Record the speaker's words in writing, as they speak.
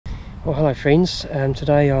Well, hello friends.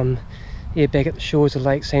 Today I'm back at the shores of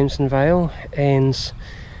Lake Samsonvale, and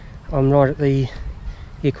I'm right at the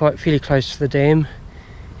quite fairly close to the dam.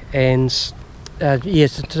 And so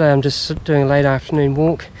today I'm just doing a late afternoon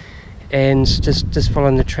walk and just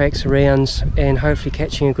following the tracks around and hopefully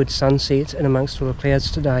catching a good sunset in amongst all the clouds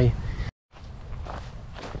today.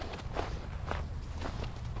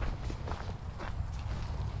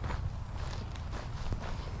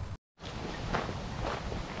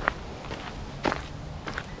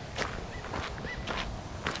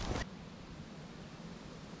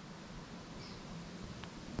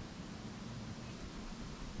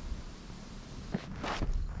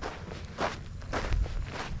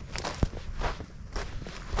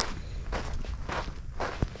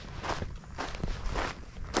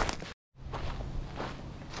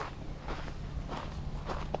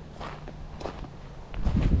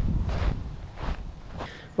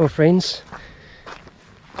 Well friends,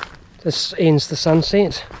 this ends the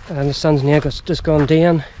sunset. The sun's now just gone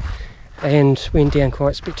down and went down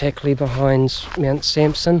quite spectacularly behind Mount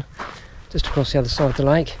Samson, just across the other side of the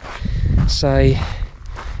lake. So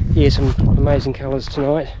yeah, some amazing colours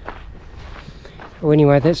tonight. Well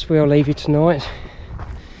anyway, that's where I'll leave you tonight.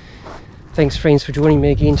 Thanks friends for joining me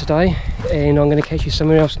again today, and I'm going to catch you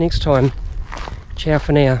somewhere else next time. Ciao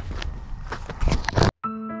for now.